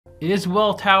Is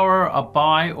Welltower a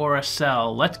buy or a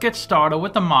sell? Let's get started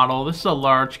with the model. This is a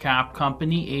large cap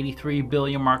company, 83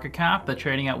 billion market cap. They're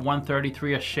trading at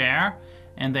 133 a share,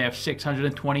 and they have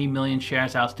 620 million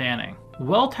shares outstanding.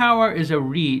 Welltower is a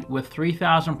REIT with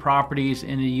 3,000 properties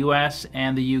in the US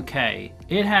and the UK.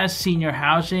 It has senior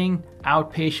housing,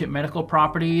 outpatient medical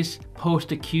properties,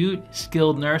 post-acute,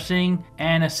 skilled nursing,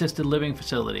 and assisted living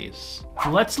facilities.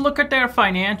 Let's look at their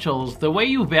financials. The way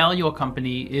you value a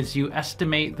company is you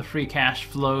estimate the free cash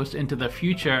flows into the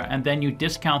future, and then you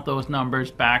discount those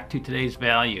numbers back to today's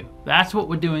value. That's what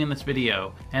we're doing in this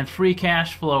video. And free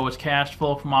cash flow is cash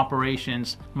flow from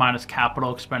operations minus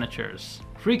capital expenditures.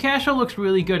 Free cash flow looks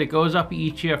really good. It goes up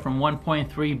each year from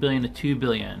 1.3 billion to 2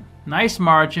 billion. Nice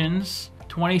margins,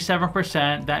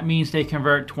 27%. That means they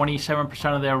convert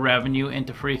 27% of their revenue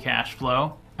into free cash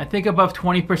flow. I think above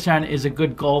 20% is a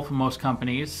good goal for most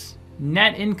companies.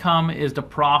 Net income is the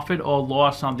profit or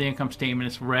loss on the income statement.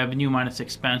 It's revenue minus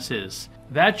expenses.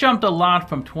 That jumped a lot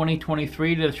from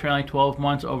 2023 to the trailing 12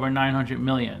 months, over 900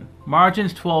 million.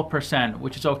 Margins 12%,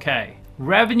 which is okay.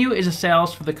 Revenue is a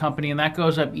sales for the company, and that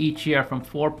goes up each year from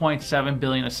 4.7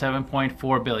 billion to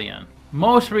 7.4 billion.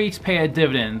 Most REITs pay a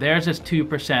dividend. Theirs is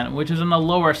 2%, which is on the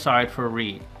lower side for a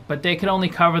REIT. But they can only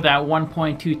cover that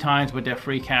 1.2 times with their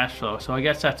free cash flow, so I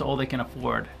guess that's all they can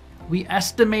afford. We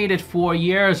estimated 4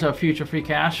 years of future free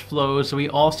cash flows. We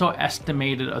also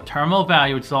estimated a terminal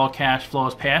value, which is all cash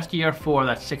flows past year 4,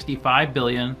 that's 65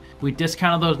 billion. We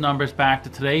discounted those numbers back to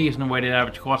today using the weighted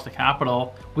average cost of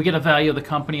capital. We get a value of the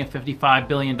company of $55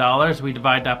 billion. We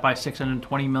divide that by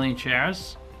 620 million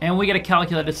shares. And we get a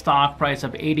calculated stock price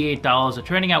of $88. They're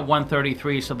trading at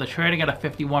 133, so they're trading at a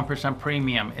 51%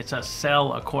 premium. It's a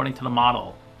sell according to the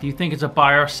model. Do you think it's a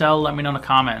buy or sell? Let me know in the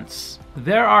comments.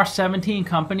 There are 17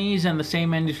 companies in the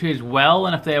same industry as well,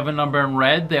 and if they have a number in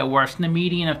red, they're worse than the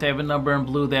median. If they have a number in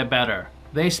blue, they're better.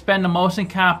 They spend the most in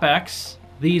CapEx.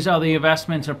 These are the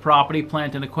investments in property,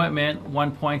 plant, and equipment,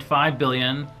 1.5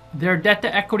 billion. Their debt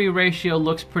to equity ratio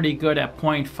looks pretty good at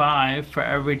 0.5. For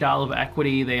every dollar of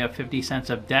equity, they have 50 cents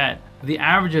of debt. The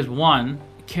average is 1.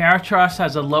 CareTrust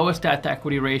has the lowest debt to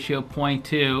equity ratio,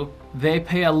 0.2. They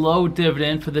pay a low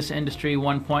dividend for this industry,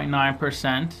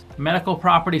 1.9%. Medical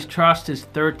Properties Trust is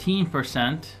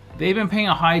 13%. They've been paying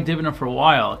a high dividend for a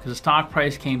while because the stock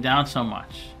price came down so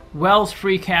much. Wells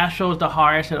free cash flow is the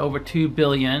highest at over 2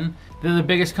 billion. They're the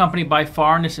biggest company by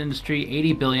far in this industry,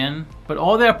 80 billion. But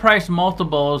all their price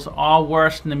multiples are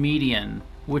worse than the median,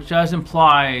 which does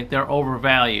imply they're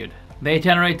overvalued. They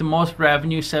generate the most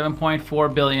revenue,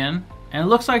 7.4 billion. And it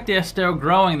looks like they're still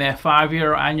growing. Their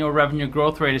 5-year annual revenue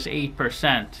growth rate is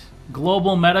 8%.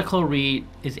 Global Medical REIT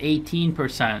is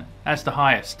 18%. That's the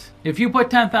highest. If you put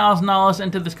 $10,000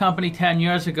 into this company 10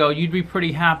 years ago, you'd be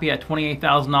pretty happy at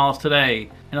 $28,000 today,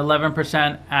 an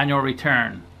 11% annual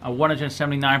return, a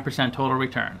 179% total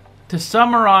return. To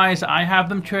summarize, I have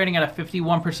them trading at a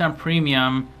 51%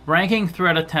 premium, ranking 3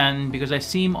 out of 10 because I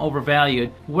seem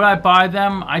overvalued. Would I buy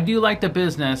them? I do like the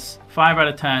business, 5 out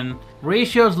of 10.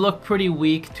 Ratios look pretty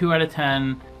weak, 2 out of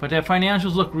 10, but their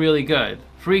financials look really good.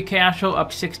 Free cash flow up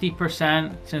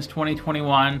 60% since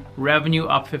 2021, revenue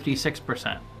up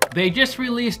 56%. They just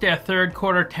released their third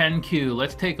quarter 10Q.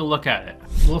 Let's take a look at it.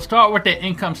 We'll start with the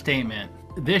income statement.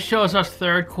 This shows us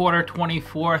third quarter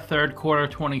 24, third quarter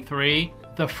 23.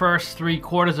 The first 3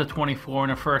 quarters of 24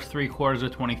 and the first 3 quarters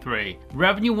of 23.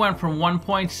 Revenue went from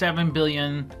 1.7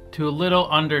 billion to a little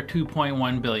under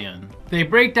 2.1 billion. They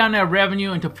break down their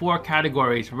revenue into 4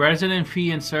 categories. Resident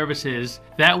fee and services,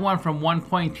 that went from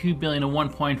 1.2 billion to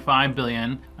 1.5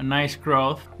 billion, a nice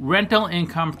growth. Rental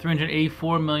income,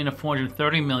 384 million to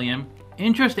 430 million.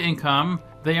 Interest income,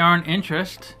 they earn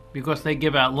interest because they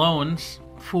give out loans.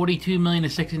 42 million to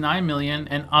 69 million,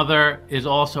 and other is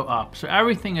also up. So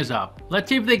everything is up. Let's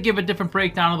see if they give a different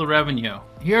breakdown of the revenue.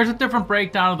 Here's a different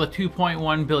breakdown of the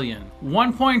 2.1 billion.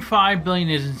 1.5 billion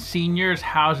is in seniors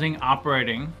housing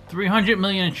operating. 300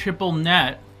 million in triple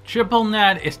net. Triple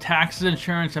net is taxes,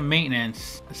 insurance, and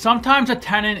maintenance. Sometimes a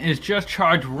tenant is just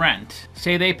charged rent.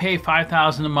 Say they pay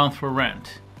 $5,000 a month for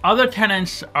rent. Other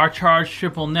tenants are charged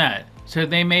triple net. So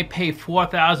they may pay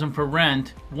 $4,000 for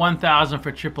rent, $1,000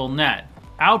 for triple net.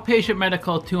 Outpatient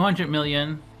medical, 200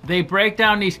 million. They break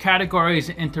down these categories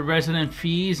into resident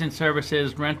fees and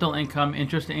services, rental income,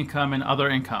 interest income, and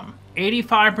other income.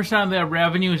 85% of their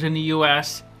revenue is in the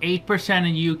US, 8%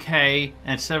 in UK,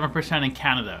 and 7% in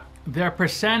Canada. Their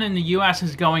percent in the US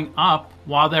is going up,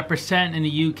 while their percent in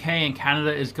the UK and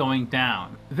Canada is going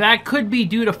down. That could be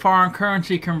due to foreign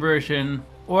currency conversion,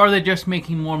 or they're just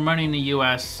making more money in the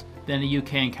US than the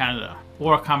UK and Canada,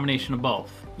 or a combination of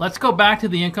both. Let's go back to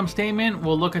the income statement.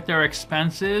 We'll look at their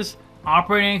expenses.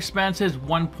 Operating expenses,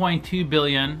 $1.2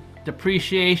 billion.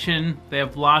 Depreciation, they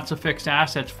have lots of fixed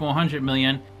assets, $400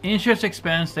 million. Interest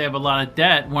expense, they have a lot of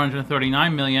debt,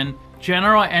 $139 million.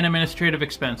 General and administrative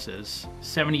expenses,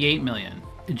 $78 million.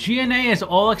 G&A is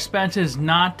all expenses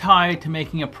not tied to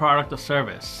making a product or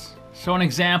service. So an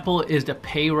example is the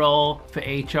payroll for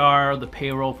HR, the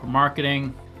payroll for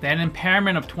marketing. They had an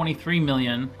impairment of $23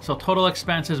 million, so total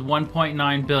expenses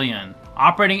 $1.9 billion.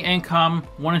 Operating income,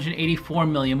 $184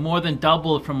 million, more than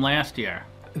doubled from last year.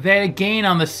 They had a gain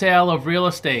on the sale of real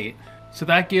estate, so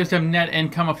that gives them net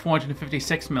income of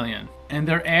 $456 million. And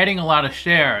they're adding a lot of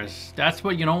shares. That's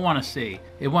what you don't want to see.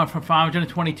 It went from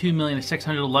 $522 million to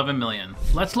 $611 million.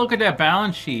 Let's look at their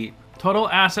balance sheet. Total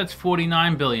assets,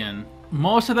 $49 billion.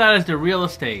 Most of that is the real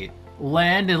estate.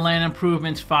 Land and land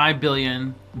improvements, $5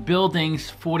 billion.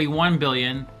 Buildings, $41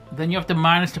 billion. Then you have to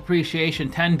minus depreciation,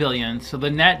 $10 billion. So the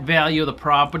net value of the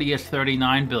property is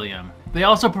 $39 billion. They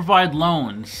also provide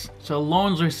loans. So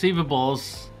loans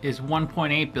receivables is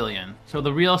 $1.8 billion. So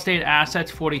the real estate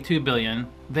assets, $42 billion.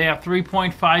 They have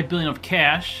 $3.5 billion of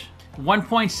cash,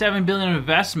 $1.7 billion of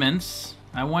investments.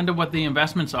 I wonder what the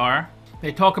investments are.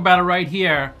 They talk about it right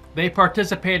here. They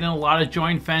participate in a lot of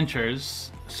joint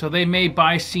ventures. So they may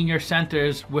buy senior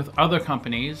centers with other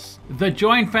companies. The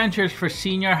joint ventures for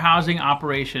senior housing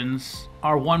operations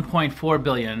are $1.4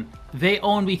 billion. They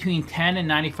own between 10 and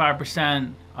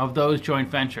 95% of those joint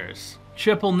ventures.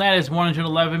 Triple net is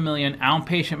 $111 million,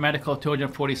 outpatient medical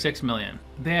 $246 million.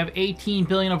 They have $18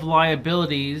 billion of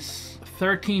liabilities,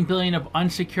 $13 billion of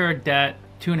unsecured debt,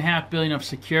 $2.5 billion of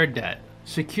secured debt.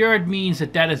 Secured means the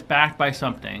debt is backed by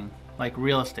something, like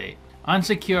real estate.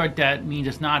 Unsecured debt means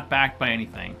it's not backed by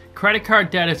anything. Credit card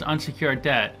debt is unsecured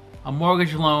debt. A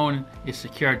mortgage loan is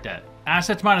secured debt.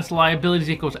 Assets minus liabilities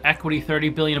equals equity,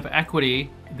 $30 billion of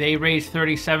equity. They raised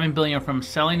 $37 billion from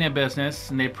selling their business,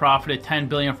 and they profited $10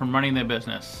 billion from running their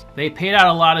business. They paid out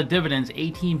a lot of dividends,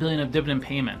 $18 billion of dividend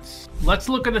payments. Let's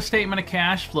look at the statement of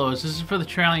cash flows. This is for the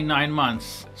trailing 9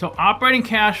 months. So operating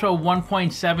cash flow,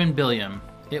 $1.7 billion.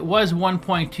 It was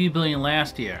 $1.2 billion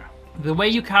last year. The way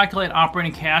you calculate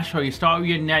operating cash flow, you start with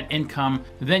your net income,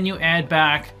 then you add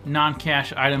back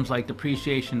non-cash items like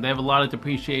depreciation. They have a lot of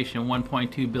depreciation,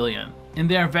 $1.2 billion. In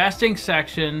their investing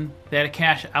section, they had a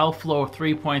cash outflow of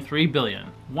 $3.3 billion.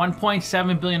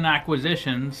 $1.7 billion in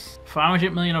acquisitions,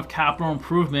 $500 million of capital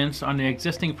improvements on the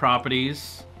existing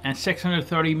properties, and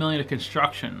 $630 million of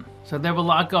construction. So they have a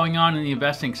lot going on in the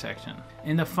investing section.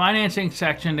 In the financing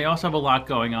section, they also have a lot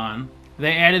going on.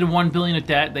 They added $1 billion of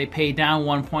debt. They paid down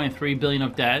 $1.3 billion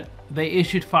of debt. They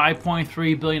issued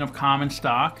 $5.3 billion of common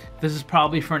stock. This is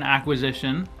probably for an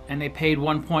acquisition. And they paid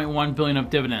 $1.1 billion of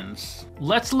dividends.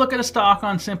 Let's look at a stock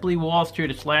on Simply Wall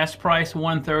Street. Its last price,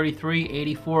 $133,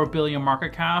 84 billion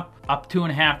market cap, up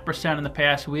 2.5% in the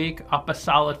past week, up a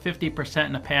solid 50%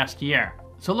 in the past year.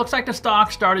 So it looks like the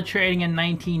stock started trading in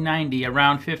 1990,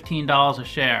 around $15 a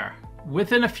share.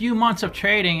 Within a few months of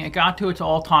trading, it got to its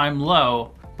all-time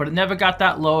low, but it never got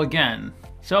that low again.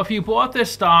 So if you bought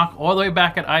this stock all the way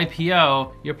back at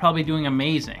IPO, you're probably doing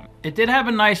amazing. It did have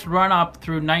a nice run up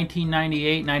through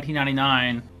 1998,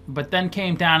 1999, but then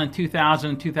came down in 2000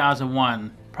 and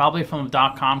 2001, probably from the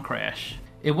dot-com crash.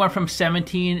 It went from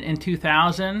 17 in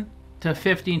 2000 to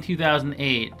 50 in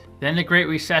 2008. Then the Great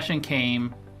Recession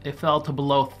came, it fell to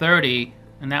below 30,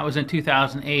 and that was in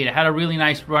 2008. It had a really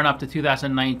nice run up to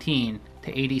 2019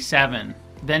 to 87.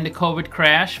 Then the COVID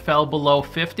crash fell below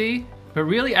 50, but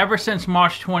really ever since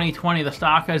March 2020, the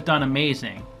stock has done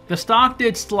amazing. The stock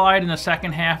did slide in the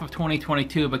second half of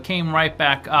 2022, but came right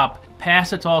back up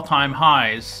past its all-time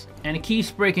highs, and it keeps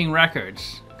breaking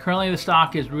records. Currently the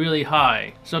stock is really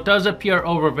high, so it does appear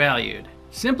overvalued.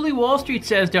 Simply Wall Street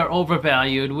says they're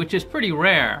overvalued, which is pretty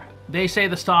rare. They say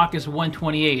the stock is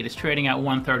 128, it's trading at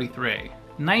 133.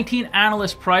 19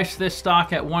 analysts priced this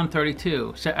stock at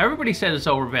 132, so everybody says it's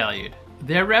overvalued.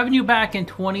 Their revenue back in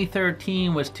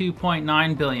 2013 was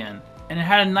 $2.9 billion, and it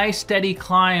had a nice steady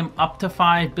climb up to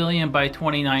 $5 billion by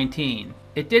 2019.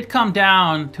 It did come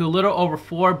down to a little over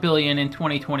 $4 billion in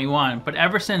 2021, but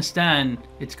ever since then,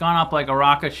 it's gone up like a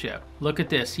rocket ship. Look at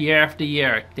this, year after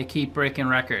year, they keep breaking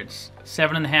records.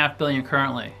 $7.5 billion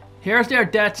currently. Here's their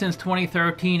debt since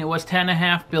 2013. It was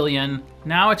 $10.5 billion.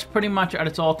 Now it's pretty much at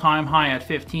its all-time high at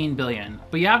 $15 billion.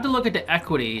 But you have to look at the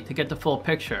equity to get the full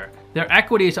picture. Their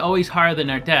equity is always higher than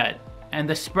their debt, and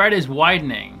the spread is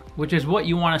widening, which is what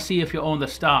you want to see if you own the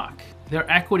stock. Their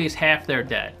equity is half their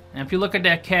debt. And if you look at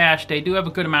their cash, they do have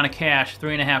a good amount of cash,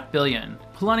 $3.5 billion.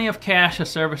 Plenty of cash to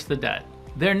service the debt.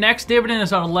 Their next dividend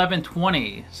is on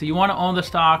 $11.20, so you want to own the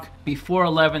stock before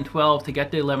 $11.12 to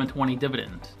get the $11.20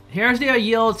 dividend. Here's their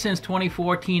yield since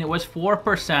 2014. It was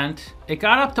 4%. It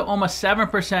got up to almost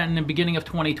 7% in the beginning of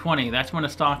 2020. That's when the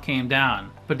stock came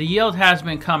down. But the yield has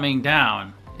been coming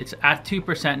down. It's at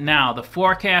 2% now. The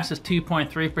forecast is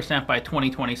 2.3% by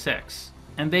 2026.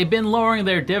 And they've been lowering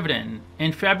their dividend.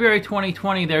 In February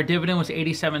 2020, their dividend was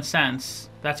 87 cents.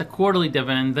 That's a quarterly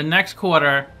dividend. The next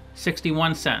quarter,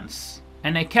 61 cents.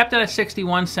 And they kept it at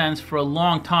 61 cents for a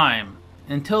long time.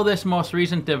 Until this most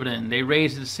recent dividend, they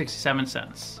raised it to 67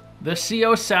 cents. The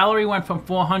CEO's salary went from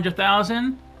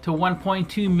 $400,000 to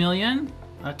 $1.2 million.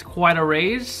 That's quite a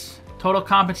raise. Total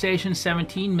compensation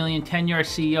 $17 million, 10-year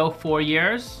CEO, 4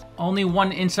 years. Only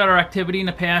one insider activity in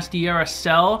the past year, a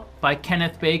sell by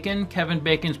Kenneth Bacon, Kevin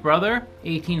Bacon's brother,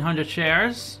 1,800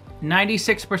 shares.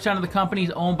 96% of the company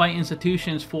is owned by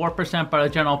institutions, 4% by the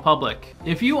general public.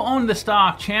 If you own the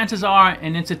stock, chances are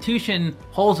an institution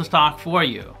holds the stock for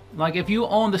you. Like if you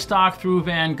own the stock through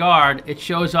Vanguard, it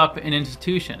shows up in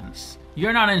institutions.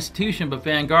 You're not an institution, but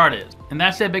Vanguard is. And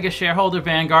that's their biggest shareholder,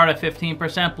 Vanguard at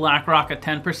 15%, BlackRock at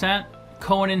 10%.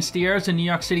 Cohen & Steers, a New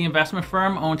York City investment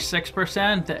firm, owns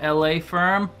 6%. The LA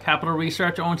firm, Capital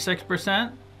Research, owns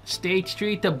 6%. State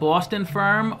Street, the Boston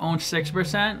firm, owns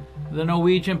 6%. The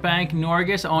Norwegian bank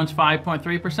Norges owns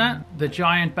 5.3%. The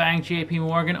giant bank JP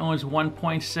Morgan owns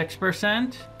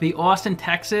 1.6%. The Austin,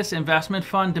 Texas investment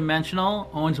fund Dimensional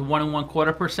owns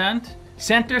 1.25%.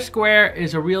 Center Square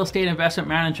is a real estate investment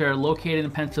manager located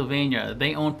in Pennsylvania.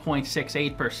 They own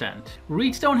 0.68%.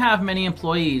 REITs don't have many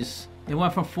employees. It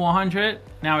went from 400,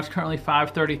 now it's currently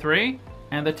 533.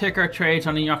 And the ticker trades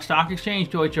on the New York Stock Exchange,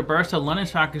 Deutsche Börse, London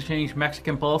Stock Exchange,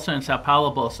 Mexican Bolsa, and Sao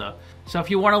Paulo Bolsa. So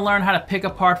if you want to learn how to pick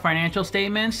apart financial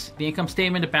statements, the income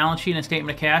statement, the balance sheet, and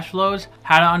statement of cash flows,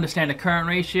 how to understand the current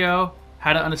ratio,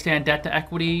 how to understand debt to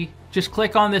equity, just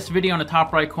click on this video in the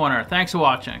top right corner. Thanks for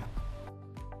watching.